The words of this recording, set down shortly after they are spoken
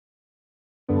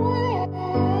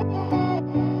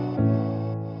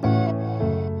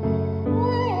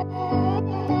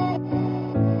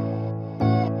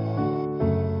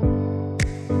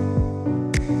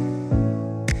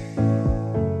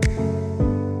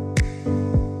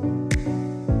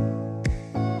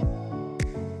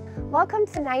Welcome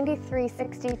to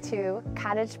 9362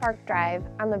 Cottage Park Drive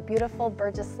on the beautiful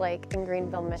Burgess Lake in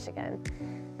Greenville, Michigan.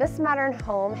 This modern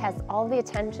home has all the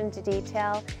attention to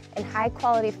detail and high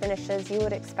quality finishes you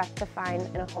would expect to find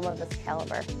in a home of this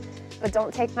caliber. But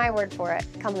don't take my word for it,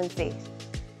 come and see.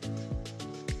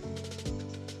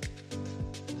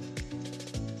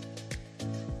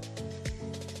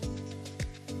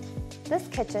 This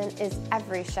kitchen is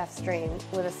every chef's dream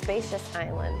with a spacious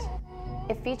island.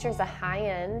 It features a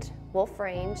high-end,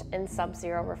 wolf-range, and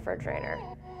sub-zero refrigerator.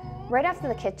 Right after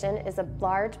the kitchen is a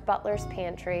large butler's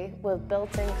pantry with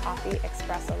built-in coffee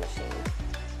espresso machine.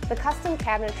 The custom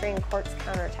cabinetry and quartz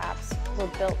countertops were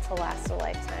built to last a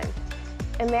lifetime.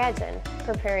 Imagine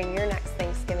preparing your next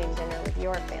Thanksgiving dinner with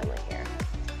your family here.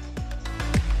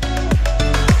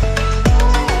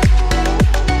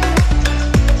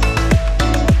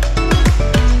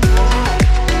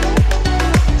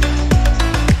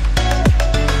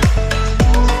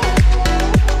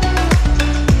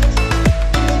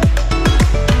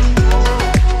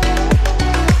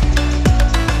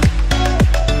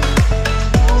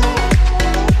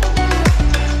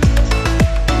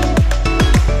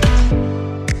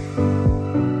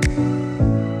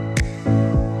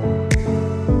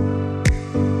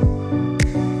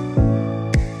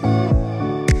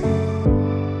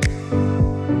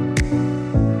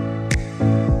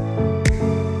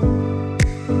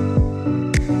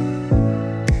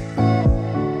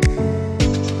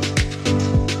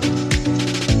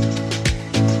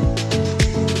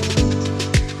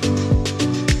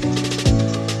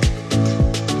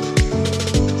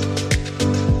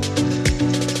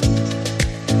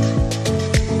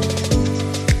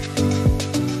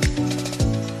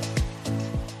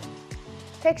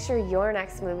 Picture your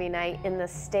next movie night in the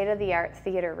state-of-the-art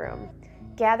theater room.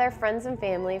 Gather friends and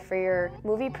family for your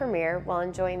movie premiere while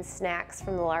enjoying snacks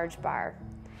from the large bar.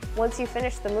 Once you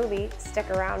finish the movie, stick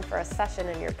around for a session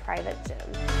in your private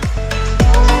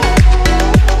gym.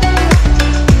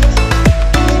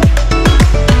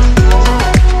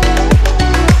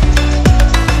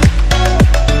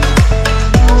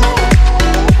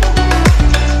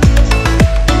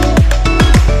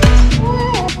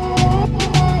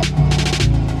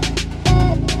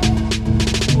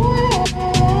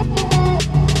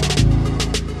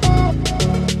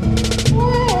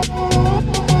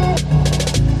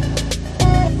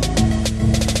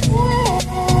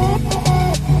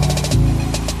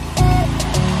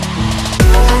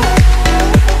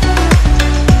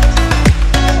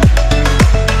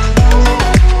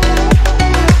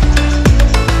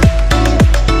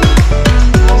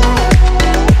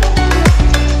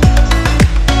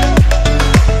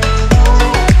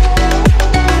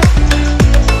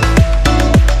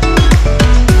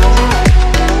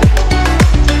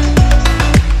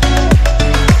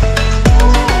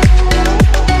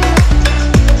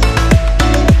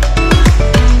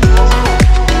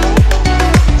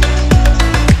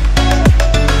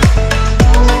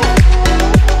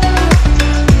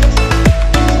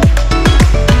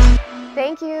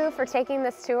 Thank you for taking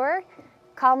this tour.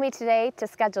 Call me today to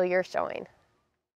schedule your showing.